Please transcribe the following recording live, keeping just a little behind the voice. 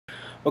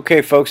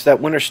Okay, folks,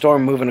 that winter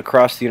storm moving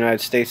across the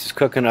United States is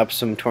cooking up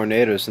some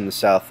tornadoes in the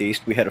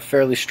southeast. We had a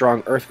fairly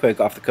strong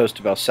earthquake off the coast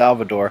of El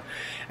Salvador,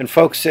 and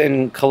folks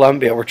in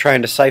Colombia were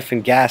trying to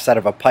siphon gas out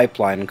of a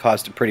pipeline and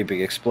caused a pretty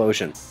big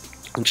explosion.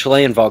 The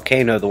Chilean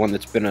volcano, the one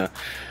that's been a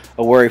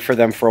worry for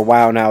them for a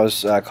while now,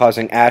 is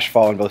causing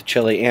ashfall in both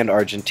Chile and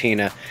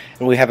Argentina.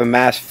 And we have a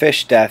mass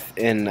fish death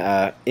in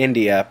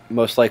India,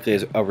 most likely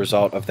as a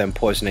result of them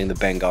poisoning the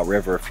Bengal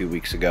River a few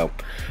weeks ago.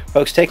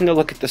 Folks, taking a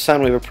look at the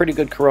sun, we have a pretty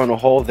good coronal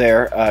hole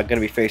there, going to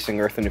be facing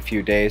Earth in a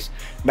few days.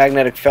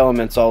 Magnetic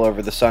filaments all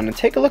over the sun. And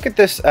take a look at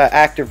this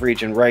active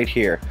region right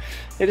here.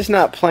 It is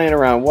not playing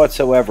around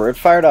whatsoever. It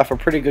fired off a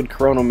pretty good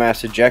coronal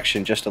mass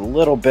ejection just a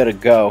little bit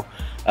ago.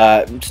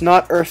 It's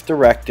not Earth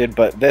directed,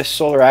 but this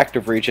solar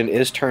active region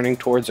is turning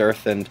towards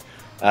Earth, and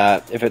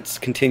if it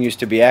continues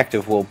to be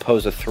active, will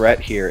pose a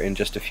threat here in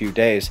just a few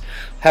days.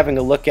 Having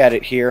a look at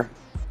it here,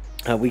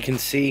 we can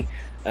see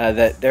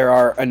that there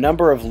are a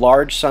number of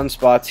large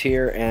sunspots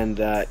here, and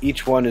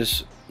each one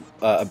is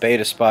a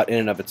beta spot in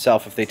and of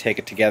itself. If they take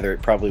it together,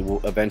 it probably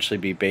will eventually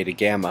be beta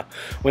gamma.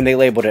 When they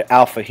labeled it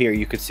alpha here,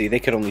 you could see they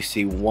could only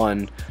see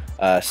one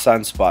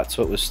sunspot,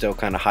 so it was still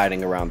kind of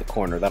hiding around the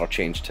corner. That'll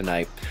change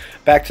tonight.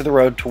 Back to the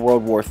road to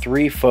World War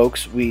III,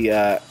 folks. We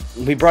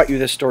brought you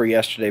this story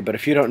yesterday, but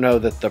if you don't know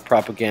that the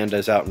propaganda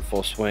is out in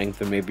full swing,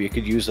 then maybe you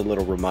could use a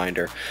little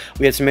reminder.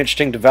 We had some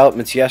interesting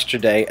developments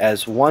yesterday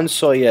as one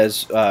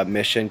Soyuz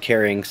mission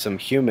carrying some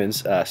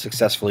humans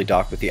successfully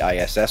docked with the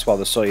ISS, while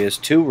the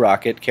Soyuz 2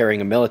 rocket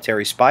carrying a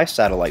military spy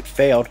satellite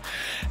failed.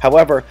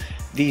 However,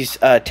 these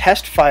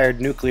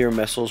test-fired nuclear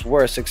missiles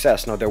were a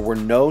success. Now, there were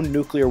no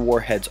nuclear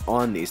warheads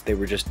on these. They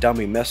were just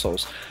dummy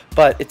missiles.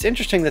 But it's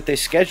interesting that they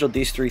scheduled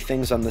these three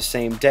things on the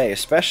same day,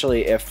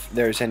 especially if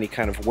there's any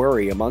kind of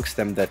worry amongst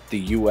them that the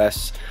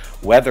U.S.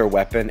 weather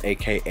weapon,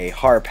 aka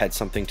HARP, had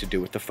something to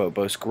do with the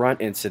Phobos Grunt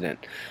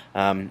incident.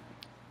 A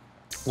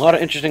lot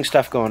of interesting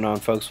stuff going on,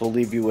 folks. We'll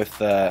leave you with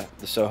the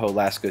Soho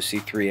Lasco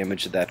C3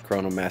 image of that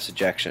coronal mass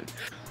ejection.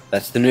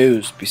 That's the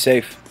news. Be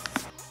safe.